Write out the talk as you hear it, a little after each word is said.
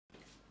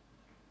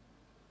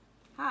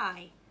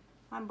Hi,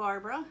 I'm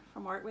Barbara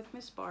from Art with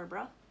Miss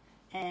Barbara,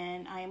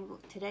 and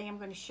today I'm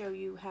going to show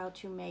you how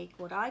to make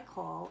what I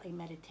call a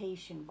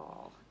meditation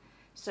ball.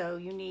 So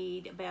you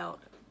need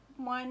about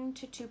 1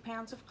 to 2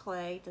 pounds of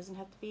clay. It doesn't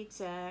have to be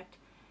exact.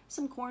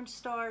 Some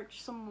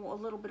cornstarch, a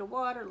little bit of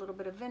water, a little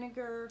bit of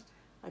vinegar,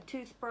 a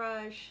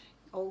toothbrush,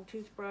 old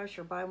toothbrush,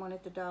 or buy one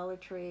at the Dollar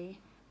Tree,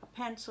 a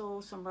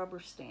pencil, some rubber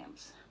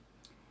stamps.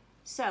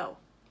 So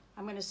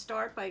I'm going to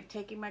start by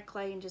taking my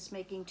clay and just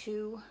making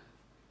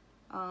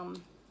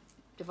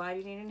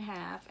dividing it in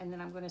half, and then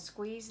I'm going to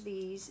squeeze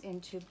these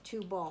into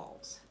 2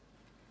 balls.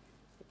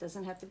 It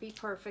doesn't have to be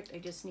perfect, I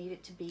just need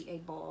it to be a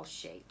ball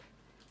shape.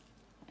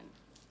 And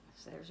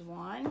so there's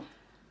one,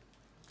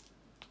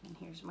 and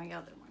here's my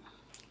other one.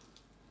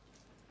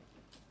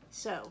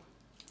 So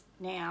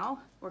now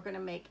we're going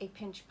to make a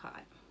pinch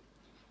pot.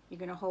 You're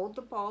going to hold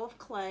the ball of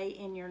clay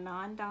in your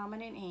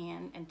non-dominant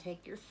hand and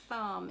take your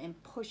thumb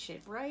and push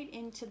it right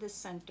into the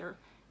center.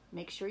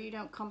 Make sure you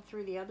don't come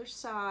through the other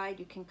side.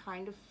 You can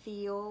kind of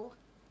feel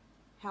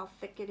how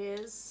thick it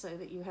is so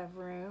that you have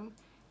room.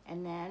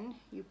 And then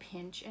you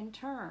pinch and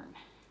turn.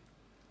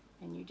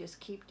 And you just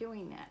keep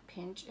doing that.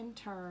 Pinch and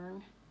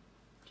turn.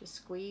 Just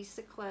squeeze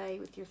the clay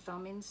with your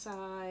thumb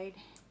inside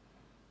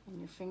and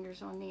your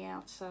fingers on the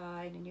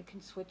outside. And you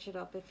can switch it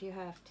up if you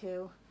have to.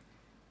 You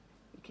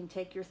can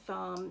take your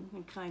thumb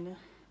and kind of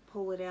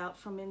pull it out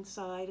from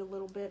inside a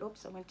little bit.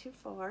 Oops, I went too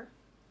far.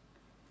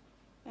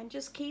 And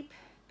just keep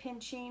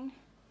pinching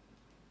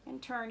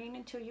and turning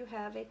until you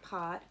have a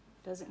pot.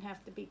 Doesn't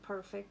have to be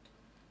perfect.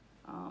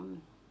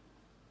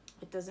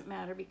 It doesn't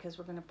matter because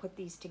we're going to put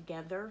these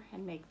together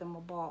and make them a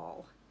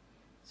ball.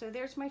 So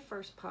there's my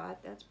first pot.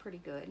 That's pretty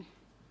good.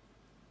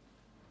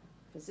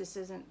 Because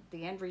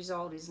the end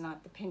result is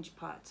not the pinch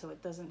pot, so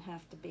it doesn't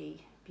have to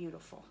be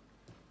beautiful.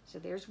 So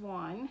there's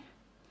one.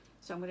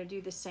 So I'm going to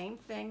do the same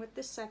thing with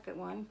the second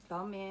one.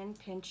 Thumb in,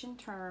 pinch and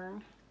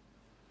turn.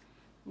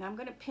 Now I'm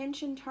going to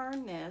pinch and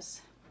turn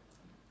this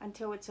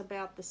until it's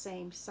about the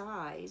same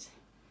size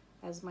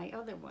as my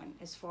other one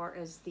as far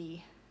as the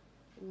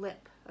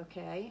lip,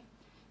 okay?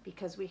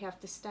 Because we have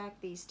to stack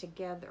these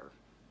together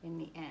in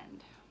the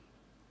end.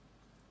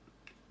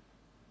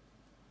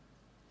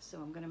 So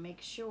I'm going to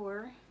make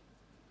sure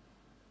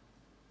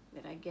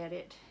that I get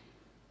it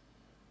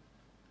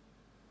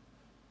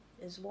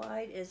as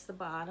wide as the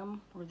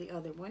bottom or the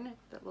other one.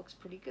 That looks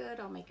pretty good.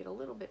 I'll make it a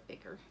little bit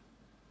bigger.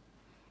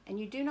 And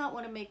you do not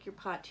want to make your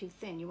pot too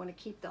thin. You want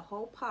to keep the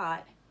whole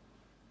pot,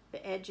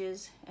 the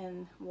edges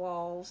and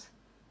walls,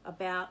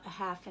 about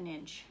 1/2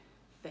 inch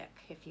thick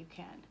if you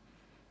can.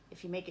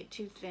 If you make it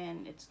too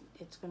thin,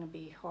 it's going to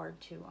be hard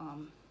to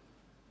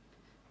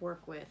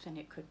work with, and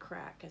it could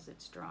crack as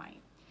it's drying.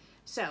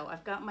 So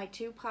I've got my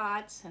 2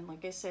 pots, and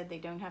like I said, they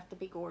don't have to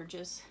be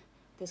gorgeous.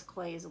 This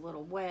clay is a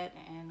little wet,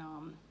 and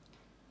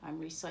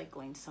I'm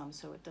recycling some,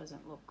 so it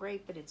doesn't look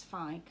great, but it's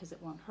fine because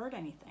it won't hurt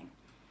anything.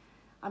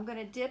 I'm going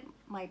to dip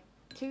my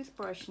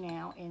toothbrush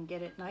now and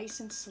get it nice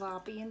and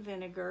sloppy in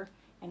vinegar,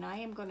 and I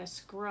am going to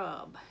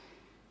scrub,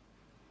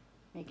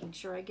 making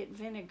sure I get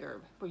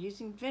vinegar. We're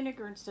using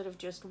vinegar instead of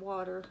just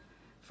water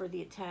for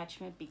the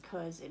attachment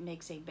because it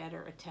makes a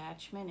better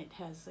attachment. It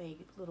has a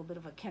little bit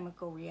of a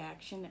chemical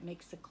reaction that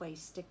makes the clay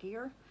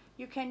stickier.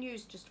 You can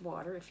use just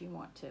water if you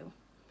want to,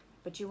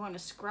 but you want to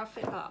scruff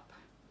it up.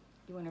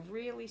 You want to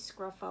really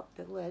scruff up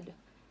the lid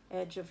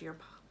edge of your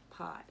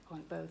pot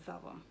on both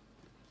of them.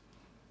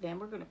 Then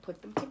we're going to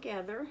put them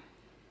together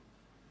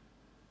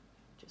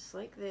just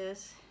like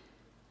this.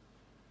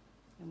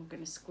 And we're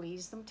going to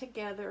squeeze them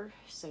together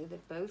so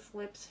that both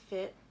lips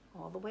fit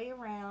all the way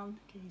around.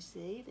 Can you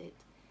see that?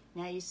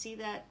 Now you see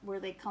that where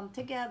they come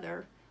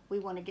together, we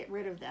want to get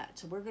rid of that.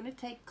 So we're going to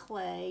take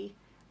clay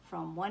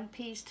from one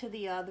piece to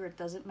the other. It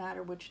doesn't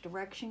matter which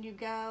direction you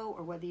go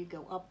or whether you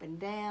go up and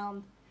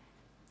down,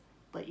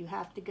 but you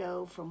have to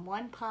go from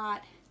one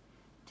pot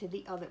to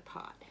the other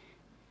pot,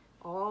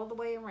 all the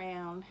way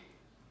around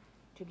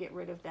to get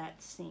rid of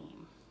that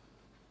seam.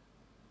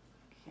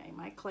 Okay,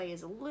 my clay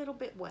is a little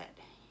bit wet.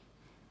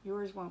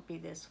 Yours won't be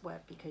this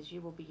wet because you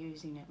will be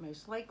using it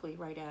most likely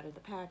right out of the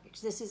package.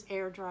 This is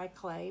air dry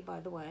clay, by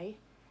the way.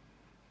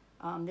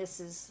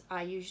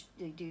 I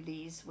usually do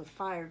these with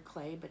fired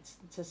clay, but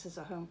since this is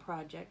a home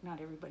project, not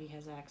everybody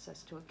has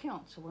access to a kiln,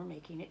 so we're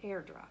making it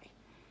air dry.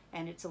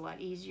 And it's a lot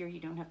easier.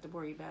 You don't have to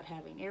worry about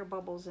having air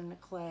bubbles in the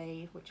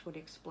clay, which would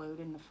explode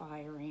in the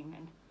firing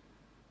and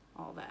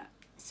all that.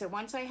 So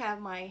once I have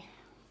my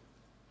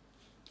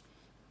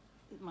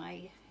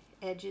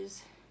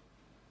edges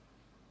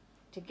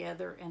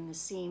together and the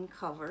seam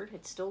covered,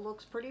 it still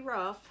looks pretty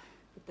rough,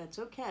 but that's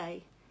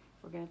okay.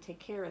 We're going to take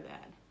care of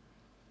that.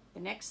 The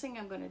next thing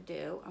I'm going to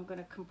do, I'm going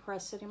to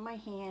compress it in my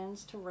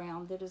hands to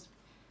round it as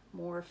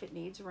more if it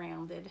needs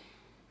rounded.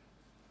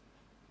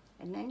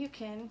 And then you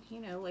can,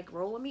 like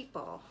roll a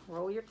meatball.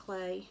 Roll your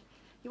clay.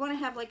 You want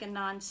to have like a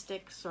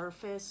non-stick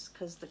surface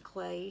because the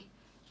clay,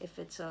 if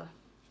it's a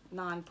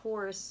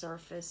non-porous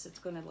surface, it's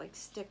going to like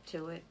stick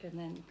to it, and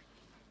then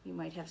you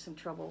might have some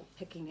trouble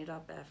picking it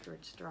up after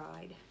it's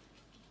dried.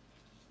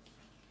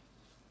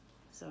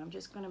 So I'm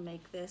just going to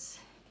make this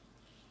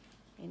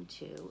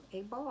into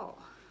a ball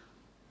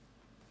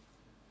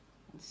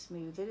and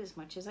smooth it as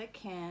much as I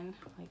can.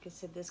 Like I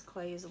said, this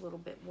clay is a little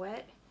bit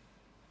wet,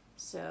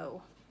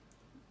 so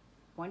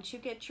once you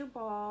get your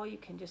ball, you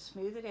can just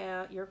smooth it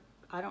out.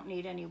 I don't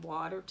need any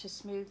water to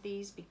smooth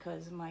these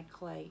because my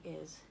clay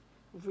is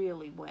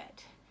really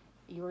wet.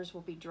 Yours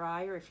will be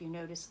drier. If you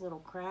notice little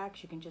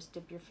cracks, you can just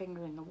dip your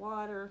finger in the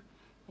water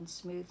and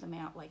smooth them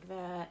out like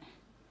that.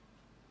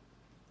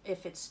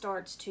 If it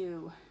starts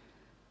to,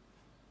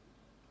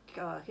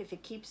 if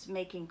it keeps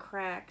making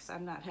cracks,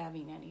 I'm not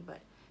having any, but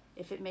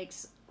if it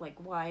makes like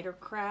wider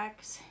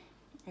cracks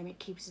and it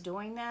keeps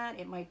doing that,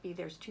 it might be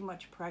there's too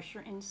much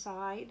pressure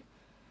inside.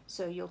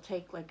 So you'll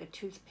take like a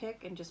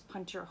toothpick and just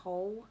punch a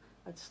hole,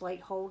 a slight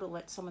hole, to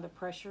let some of the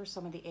pressure,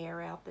 some of the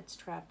air out that's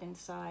trapped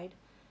inside,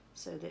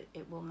 so that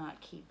it will not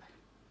keep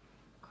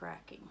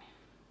cracking.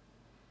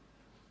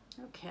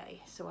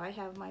 Okay, so I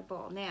have my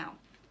ball. Now,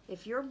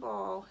 if your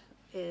ball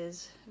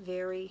is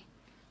very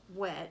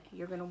wet,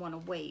 you're going to want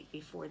to wait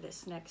before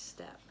this next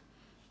step.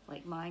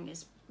 Like mine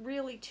is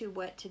really too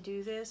wet to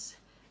do this,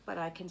 but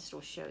I can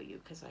still show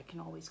you because I can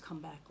always come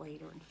back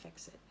later and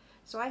fix it.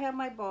 So I have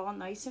my ball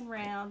nice and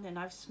round, and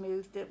I've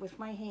smoothed it with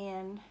my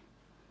hand.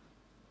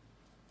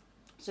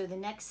 So the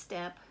next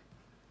step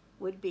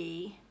would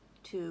be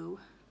to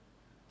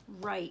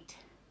write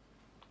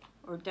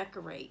or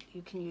decorate.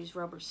 You can use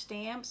rubber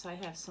stamps. I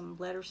have some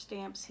letter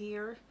stamps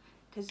here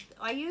because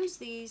I use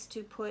these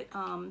to put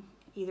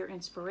either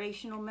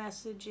inspirational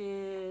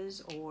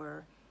messages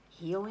or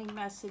healing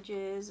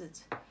messages.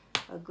 It's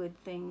a good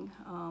thing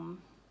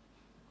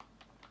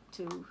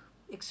to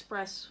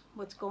express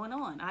what's going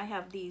on. I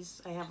have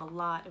a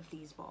lot of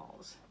these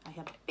balls. I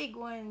have big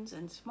ones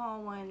and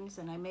small ones,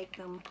 and I make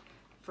them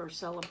for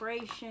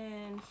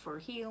celebration, for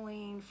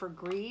healing, for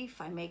grief.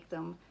 I make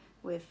them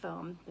with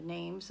the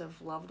names of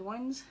loved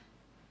ones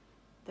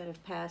that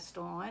have passed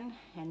on,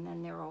 and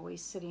then they're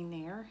always sitting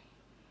there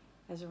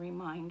as a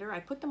reminder. I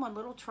put them on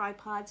little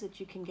tripods that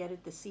you can get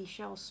at the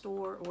seashell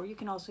store, or you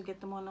can also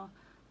get them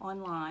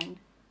online.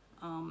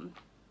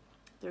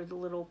 They're the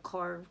little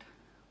carved,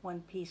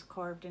 one piece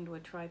carved into a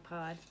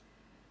tripod.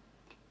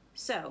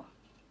 So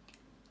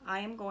I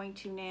am going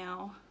to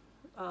now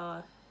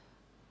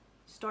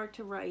start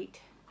to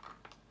write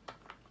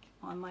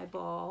on my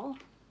ball.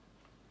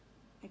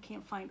 I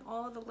can't find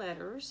all the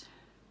letters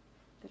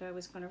that I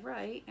was going to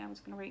write. I was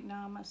going to write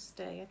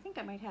Namaste. I think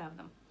I might have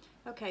them.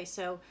 Okay,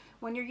 so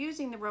when you're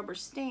using the rubber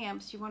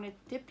stamps, you want to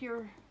dip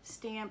your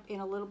stamp in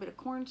a little bit of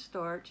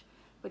cornstarch,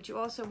 but you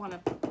also want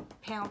to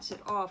pounce it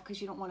off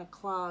because you don't want to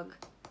clog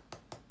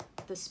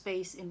the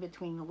space in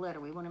between the letter.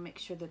 We want to make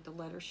sure that the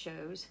letter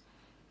shows.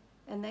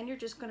 And then you're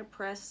just going to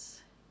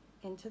press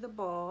into the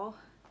ball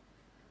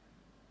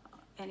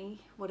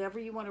whatever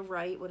you want to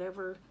write,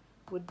 whatever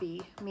would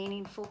be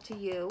meaningful to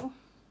you,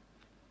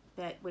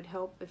 that would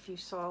help if you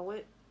saw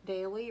it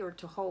daily, or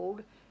to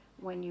hold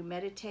when you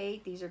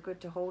meditate. These are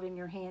good to hold in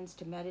your hands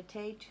to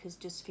meditate, because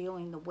just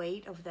feeling the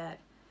weight of that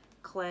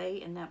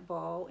clay and that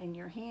ball in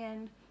your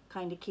hand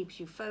kind of keeps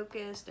you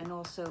focused. And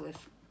also,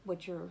 if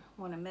what you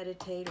want to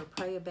meditate or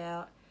pray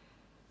about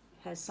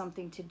has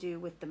something to do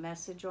with the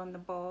message on the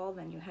ball,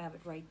 then you have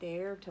it right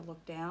there to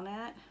look down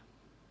at.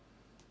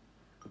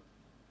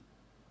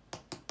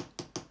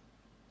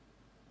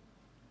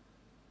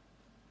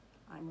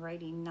 I'm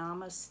writing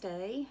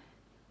Namaste.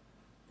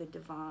 The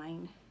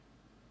divine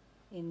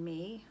in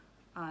me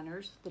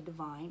honors the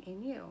divine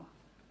in you.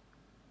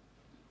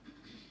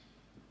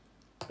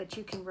 But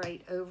you can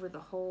write over the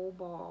whole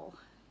ball.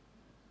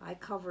 I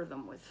cover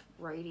them with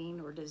writing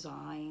or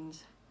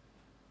designs,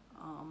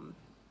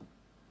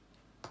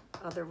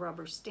 other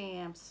rubber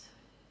stamps,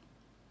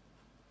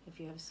 if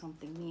you have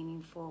something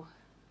meaningful.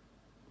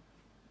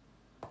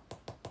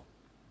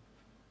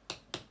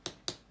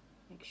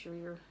 Make sure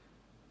your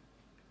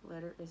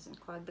letter isn't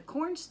clogged. The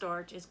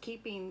cornstarch is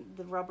keeping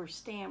the rubber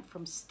stamp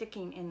from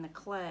sticking in the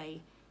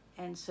clay,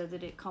 and so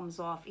that it comes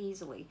off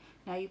easily.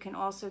 Now you can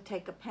also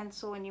take a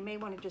pencil, and you may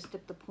want to just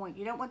dip the point.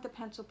 You don't want the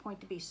pencil point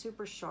to be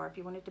super sharp.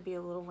 You want it to be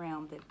a little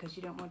rounded because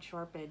you don't want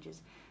sharp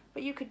edges.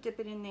 But you could dip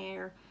it in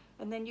there,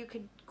 and then you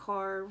could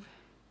carve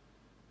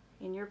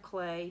in your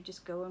clay.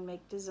 Just go and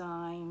make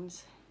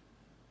designs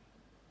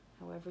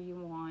however you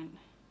want.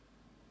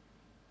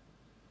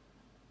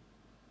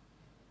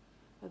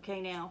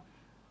 Okay, now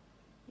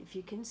if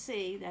you can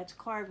see, that's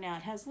carved now.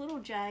 It has little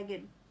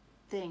jagged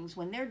things.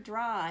 When they're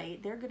dry,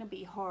 they're going to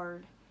be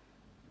hard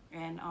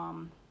and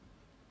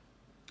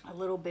a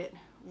little bit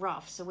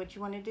rough. So what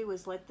you want to do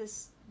is let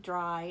this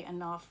dry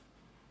enough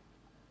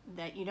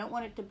that you don't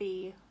want it to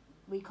be,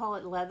 we call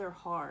it leather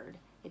hard.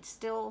 It's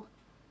still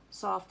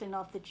soft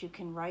enough that you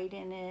can write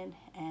in it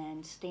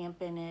and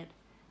stamp in it,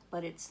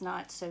 but it's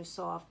not so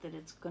soft that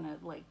it's going to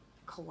like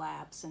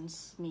collapse and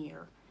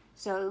smear.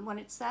 So when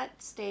it's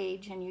that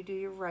stage and you do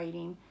your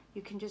writing,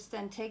 you can just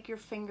then take your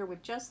finger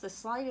with just the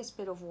slightest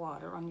bit of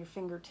water on your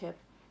fingertip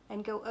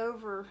and go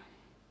over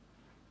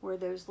where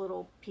those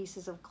little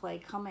pieces of clay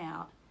come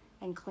out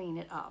and clean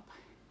it up,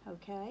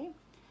 okay?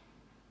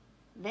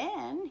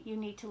 Then you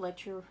need to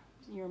let your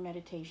your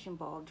meditation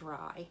ball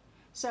dry.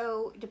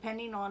 So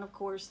depending on, of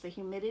course, the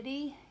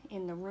humidity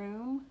in the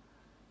room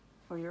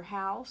or your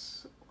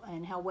house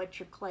and how wet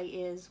your clay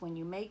is when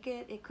you make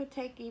it, it could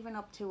take even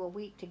up to a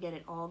week to get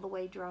it all the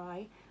way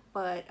dry.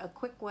 But a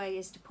quick way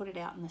is to put it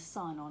out in the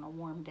sun on a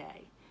warm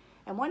day.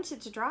 And once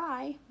it's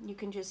dry, you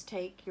can just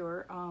take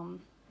your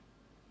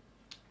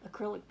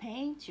acrylic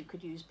paints, you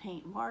could use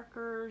paint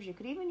markers, you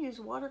could even use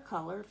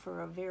watercolor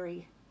for a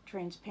very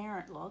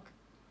transparent look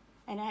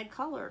and add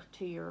color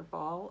to your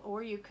ball,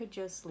 or you could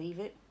just leave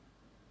it,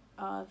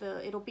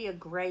 it'll be a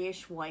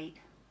grayish white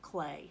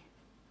clay.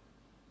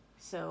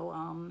 So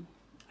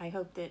I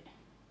hope that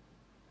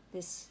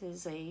this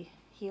is a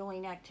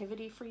healing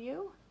activity for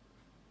you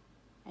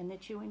and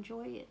that you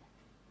enjoy it.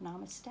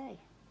 Namaste.